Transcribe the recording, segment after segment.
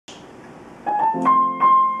The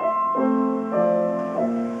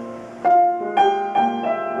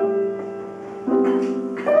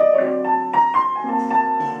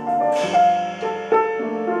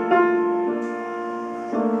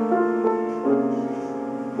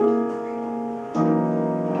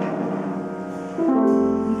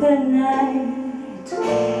night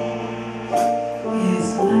is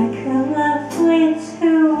like a lovely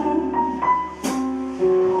tune.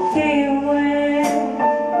 Beware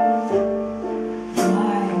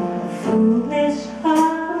my foolish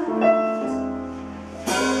heart.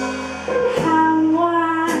 How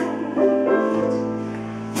wide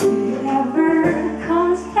the ever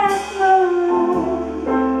constant moon.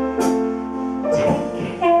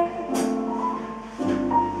 Take care,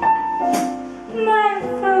 my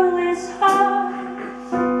foolish heart.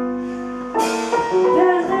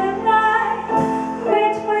 Does it lie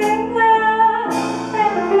between love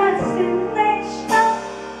and fascination?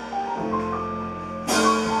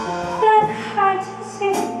 That hard to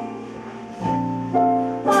see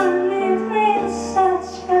on an evening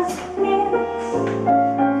such as this.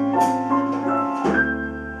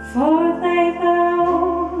 For they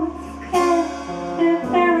both get the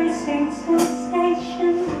very same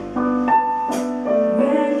sensation.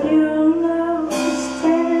 When you lose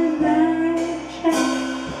the magic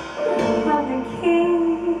of a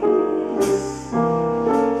kiss,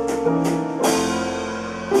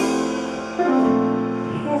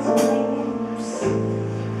 his lips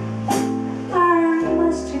are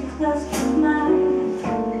much too close to mine.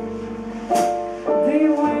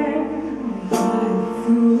 Beware my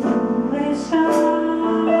foolish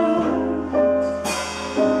heart.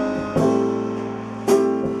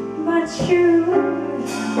 But you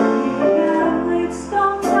lips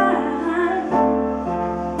don't mind.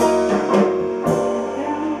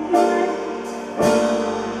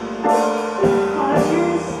 On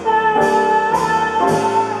your side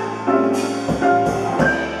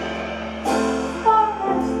for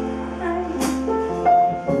next time.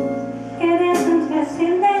 It isn't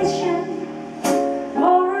fascination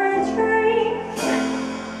or a dream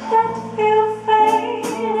that will fade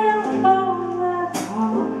and fall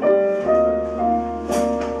apart.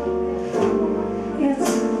 It's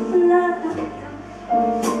love.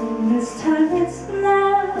 This time it's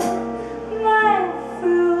love, my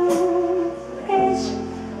foolish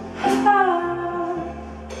heart.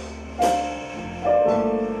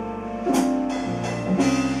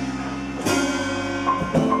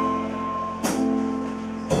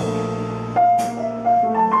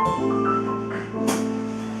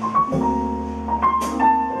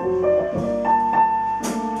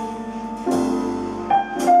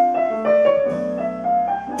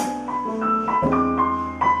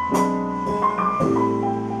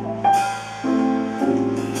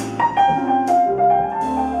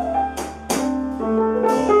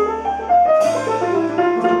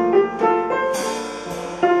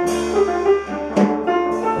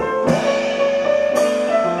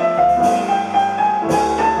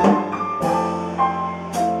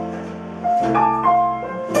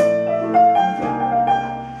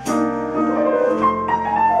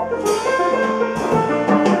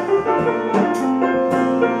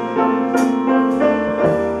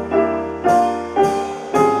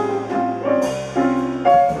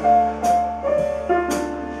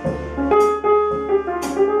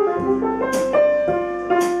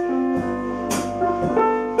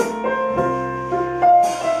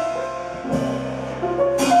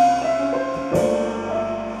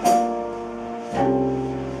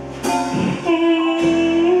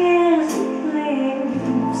 His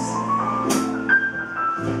lips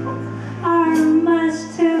are much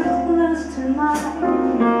too close to mine.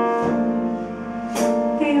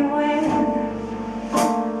 Beware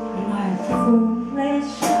my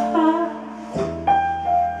foolish heart.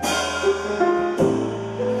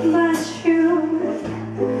 But you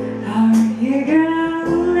are eager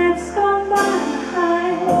lips gone by.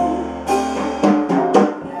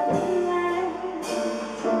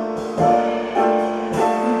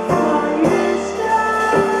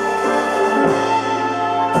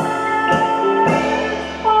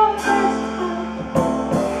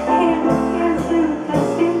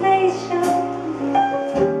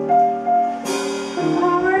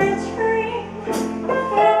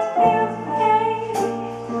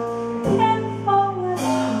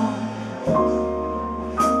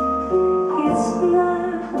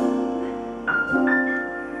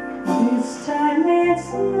 This time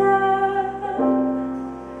it's love.